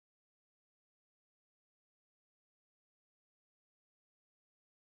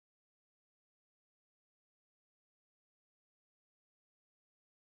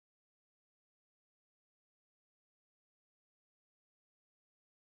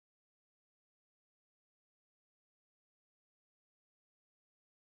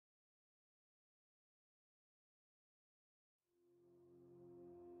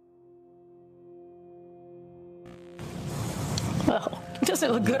Does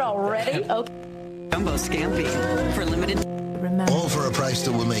it look good already? Okay. Jumbo Scampi for limited. Remember, all for a price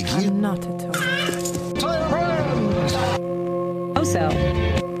that will make you I'm not a toy. Also.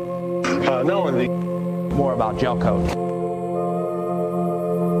 Knowing more about gel coat.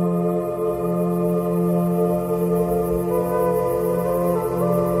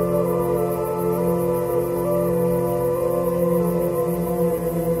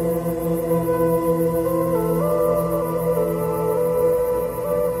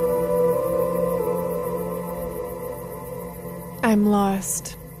 I'm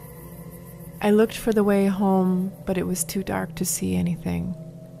lost. I looked for the way home, but it was too dark to see anything.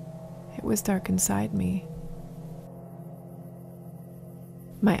 It was dark inside me.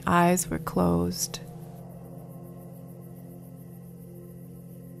 My eyes were closed.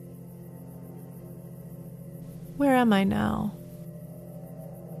 Where am I now?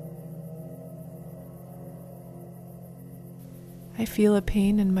 I feel a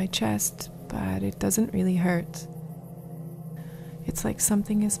pain in my chest, but it doesn't really hurt. It's like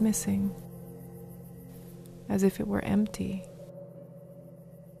something is missing, as if it were empty.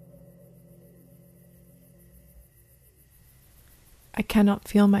 I cannot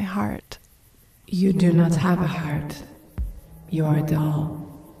feel my heart. You do not have a heart. You are a doll.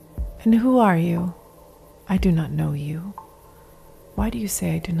 And who are you? I do not know you. Why do you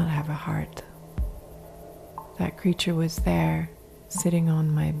say I do not have a heart? That creature was there, sitting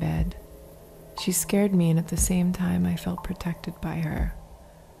on my bed. She scared me, and at the same time I felt protected by her.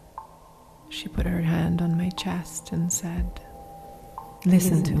 She put her hand on my chest and said,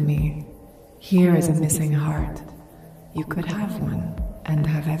 "Listen to me. Here is a missing heart. You could have one and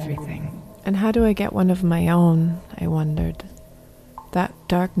have everything." And how do I get one of my own? I wondered. That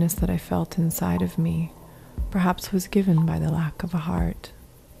darkness that I felt inside of me perhaps was given by the lack of a heart.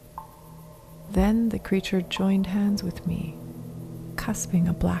 Then the creature joined hands with me, cusping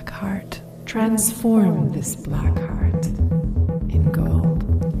a black heart. Transform this black heart in gold.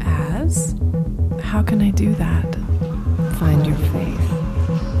 As? How can I do that? Find your faith.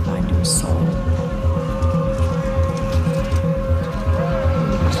 Find your soul.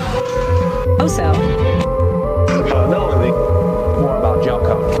 Also. Knowing more about gel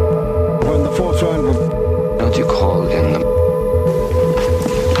coat. When the fourth round will... Don't you call in the...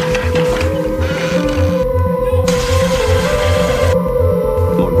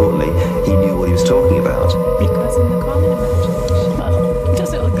 More importantly, he knew what he was talking about. Because in the common imagination...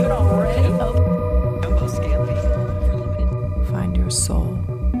 Does it look good already? Jumbo Scampi for limited. Find your soul.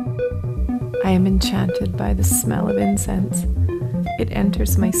 I am enchanted by the smell of incense. It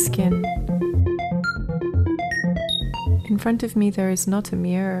enters my skin. In front of me there is not a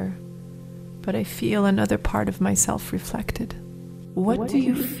mirror, but I feel another part of myself reflected. What do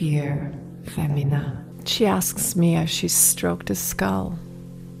you fear, Femina? She asks me as she stroked a skull.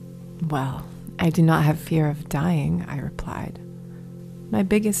 Well, I do not have fear of dying, I replied. My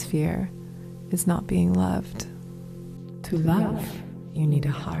biggest fear is not being loved. To love, you need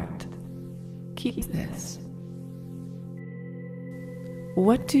a heart. Keep this.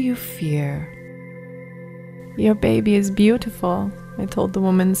 What do you fear? Your baby is beautiful, I told the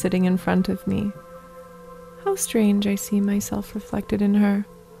woman sitting in front of me. How strange I see myself reflected in her.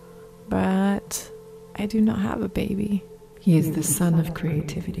 But I do not have a baby. He is the son of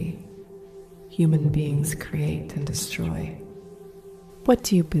creativity. Human beings create and destroy. What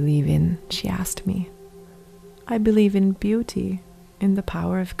do you believe in? She asked me. I believe in beauty, in the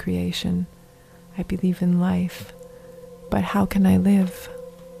power of creation. I believe in life. But how can I live?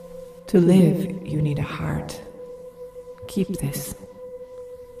 To live, you need a heart. Keep this.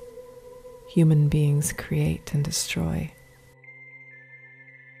 Human beings create and destroy.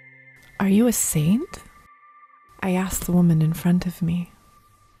 Are you a saint? I asked the woman in front of me.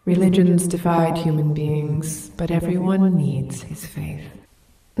 Religions divide human beings, but everyone needs his faith.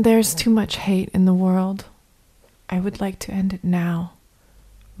 There's too much hate in the world. I would like to end it now.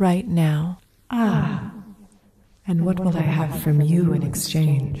 Right now. Ah. And what will I have from you in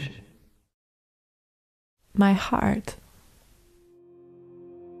exchange? My heart.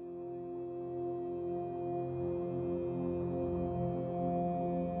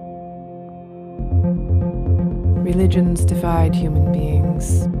 Religions divide human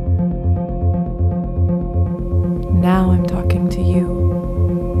beings. Now I'm talking to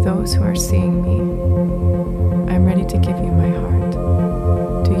you, those who are seeing me.